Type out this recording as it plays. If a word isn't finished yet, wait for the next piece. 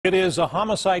It is a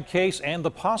homicide case and the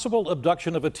possible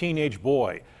abduction of a teenage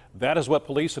boy. That is what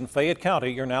police in Fayette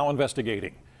County are now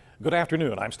investigating. Good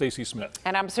afternoon. I'm Stacy Smith.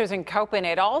 And I'm Susan Copen.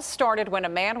 It all started when a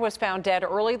man was found dead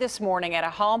early this morning at a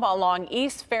home along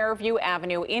East Fairview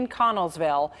Avenue in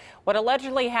Connellsville. What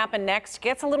allegedly happened next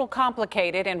gets a little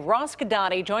complicated, and Ross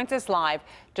Gadati joins us live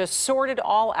to sort it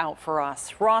all out for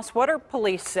us. Ross, what are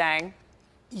police saying?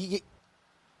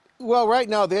 Well, right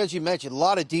now, as you mentioned, a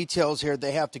lot of details here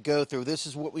they have to go through. This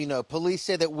is what we know. Police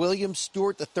say that William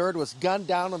Stewart III was gunned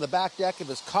down on the back deck of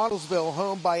his Connellsville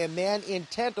home by a man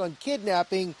intent on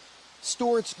kidnapping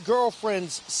Stewart's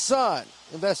girlfriend's son.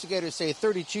 Investigators say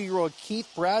 32-year-old Keith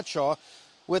Bradshaw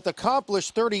with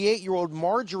accomplished 38-year-old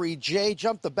Marjorie J.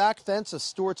 jumped the back fence of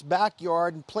Stewart's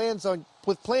backyard and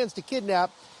with plans to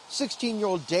kidnap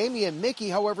 16-year-old Damian Mickey.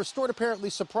 However, Stewart apparently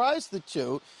surprised the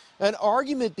two. An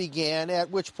argument began,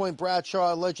 at which point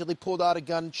Bradshaw allegedly pulled out a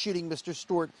gun, shooting Mr.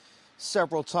 Stewart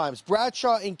several times.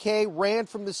 Bradshaw and Kay ran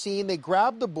from the scene. They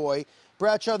grabbed the boy.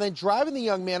 Bradshaw then driving the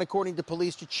young man, according to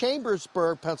police, to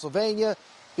Chambersburg, Pennsylvania,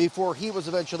 before he was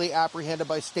eventually apprehended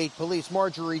by state police.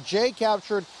 Marjorie J.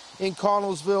 captured in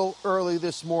Connellsville early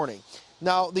this morning.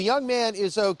 Now, the young man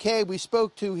is okay. We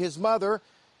spoke to his mother,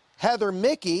 Heather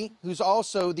Mickey, who's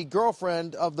also the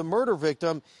girlfriend of the murder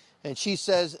victim, and she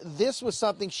says this was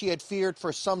something she had feared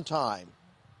for some time.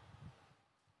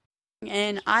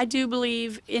 And I do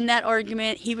believe in that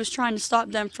argument he was trying to stop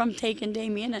them from taking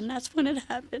Damien, and that's when it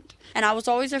happened. And I was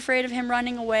always afraid of him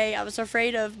running away. I was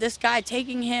afraid of this guy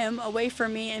taking him away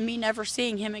from me and me never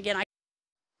seeing him again.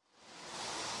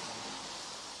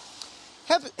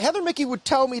 Heather Mickey would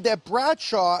tell me that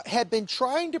Bradshaw had been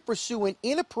trying to pursue an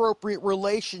inappropriate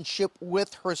relationship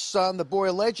with her son, the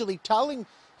boy allegedly telling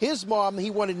his mom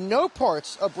he wanted no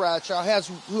parts of Bradshaw,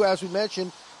 who, as we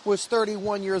mentioned, was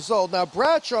 31 years old. Now,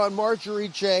 Bradshaw and Marjorie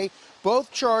J.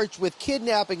 both charged with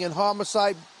kidnapping and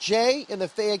homicide. Jay in the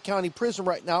Fayette County prison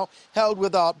right now, held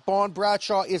without bond.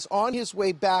 Bradshaw is on his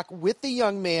way back with the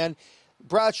young man.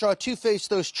 Bradshaw to face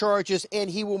those charges,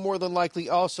 and he will more than likely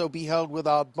also be held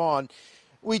without bond.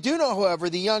 We do know,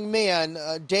 however, the young man,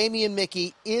 Damian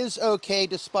Mickey, is okay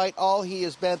despite all he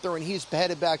has been through, and he's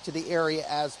headed back to the area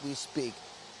as we speak.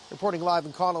 Reporting live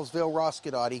in Connellsville, Ross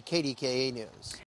Gadati, KDKA News.